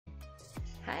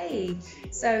Hey,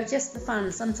 so just for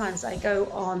fun, sometimes I go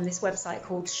on this website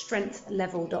called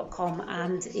strengthlevel.com,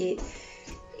 and it's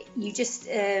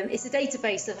a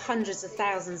database of hundreds of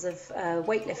thousands of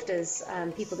weightlifters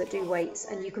and people that do weights,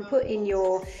 and you can put in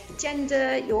your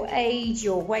gender, your age,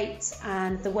 your weight,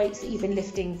 and the weights that you've been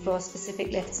lifting for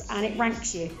specific lifts, and it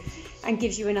ranks you and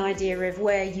gives you an idea of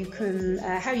where you can,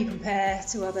 how you compare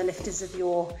to other lifters of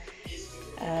your,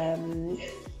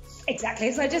 exactly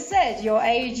as I just said, your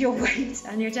age, your weight,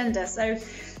 and your gender. So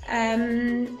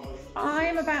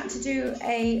I'm about to do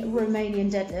a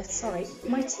Romanian deadlift. Sorry,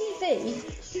 my TV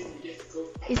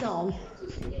is on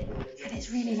and it's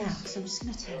really loud, so I'm just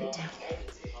going to turn it down.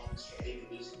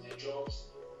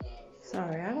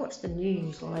 Sorry, I watch the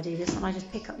news while I do this, and I just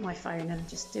pick up my phone and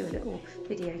just do a little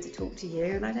video to talk to you,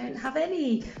 and I don't have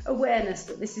any awareness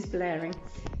that this is blaring.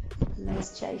 And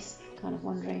there's Chase, kind of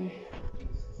wondering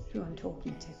who I'm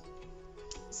talking to.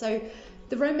 So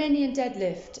the Romanian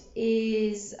deadlift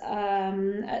is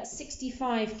at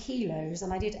 65 kilos,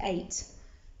 and I did 8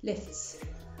 lifts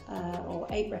or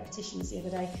 8 repetitions the other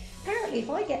day. Apparently if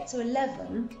I get to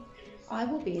 11, I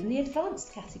will be in the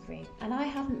advanced category, and I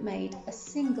haven't made a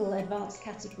single advanced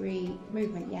category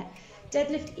movement yet.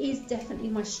 Deadlift is definitely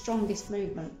my strongest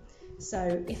movement,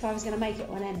 so if I was going to make it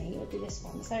on any, it would be this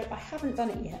one. So I haven't done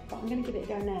it yet, but I'm going to give it a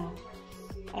go now.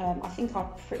 I think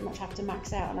I'll pretty much have to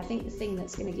max out, and I think the thing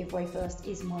that's going to give way first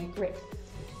is my grip.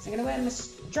 So I'm going to wear my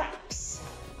straps,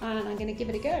 and I'm going to give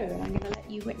it a go, and I'm going to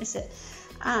let you witness it.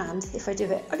 And if I do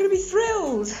it, I'm going to be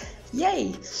thrilled!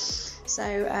 Yay! So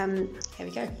here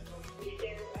we go.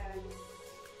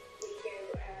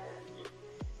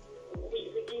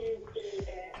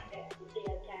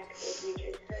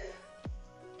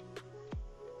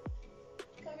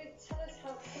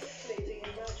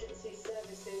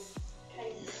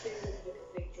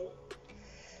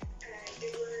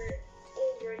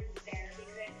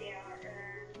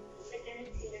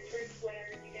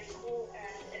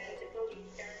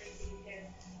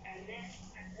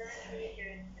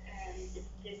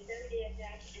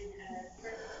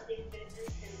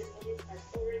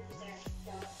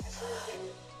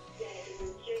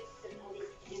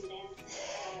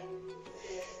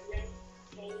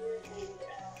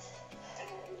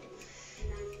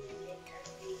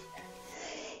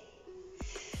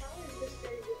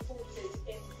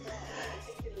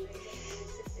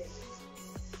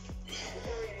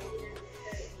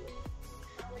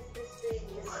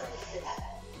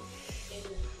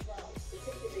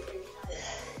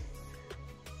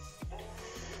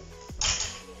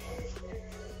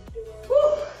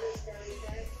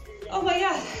 Oh my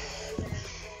god,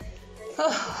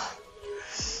 oh,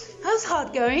 that was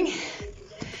hard going.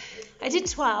 I did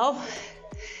 12.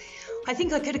 I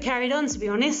think I could have carried on, to be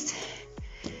honest.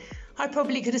 I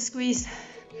probably could have squeezed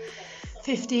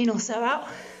 15 or so out,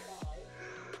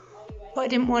 but I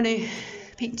didn't want to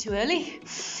peak too early.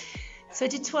 So I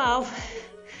did 12,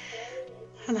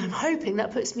 and I'm hoping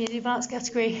that puts me in the advanced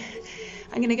category.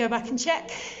 I'm going to go back and check,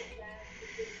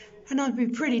 and I'd be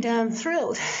pretty damn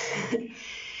thrilled.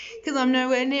 Because I'm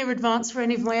nowhere near advanced for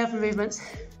any of my other movements.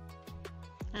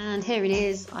 And here it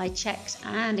is, I checked,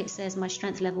 and it says my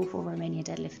strength level for Romanian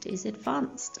deadlift is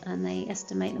advanced, and they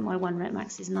estimate that my 1 rep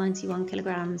max is 91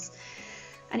 kilograms.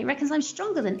 And it reckons I'm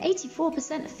stronger than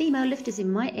 84% of female lifters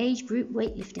in my age group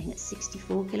weightlifting at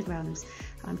 64 kilograms.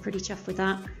 I'm pretty chuffed with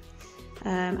that.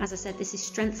 As I said, this is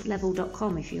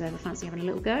strengthlevel.com if you ever fancy having a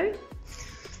little go.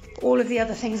 All of the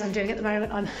other things I'm doing at the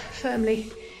moment, I'm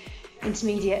firmly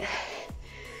intermediate.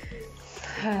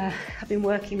 I've been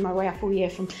working my way up all year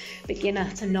from beginner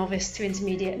to novice to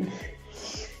intermediate, and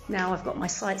now I've got my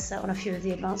sights set on a few of the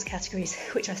advanced categories,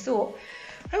 which I thought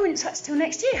I wouldn't touch till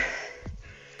next year.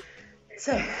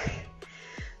 So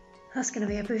that's going to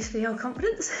be a boost for your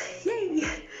confidence. Yay!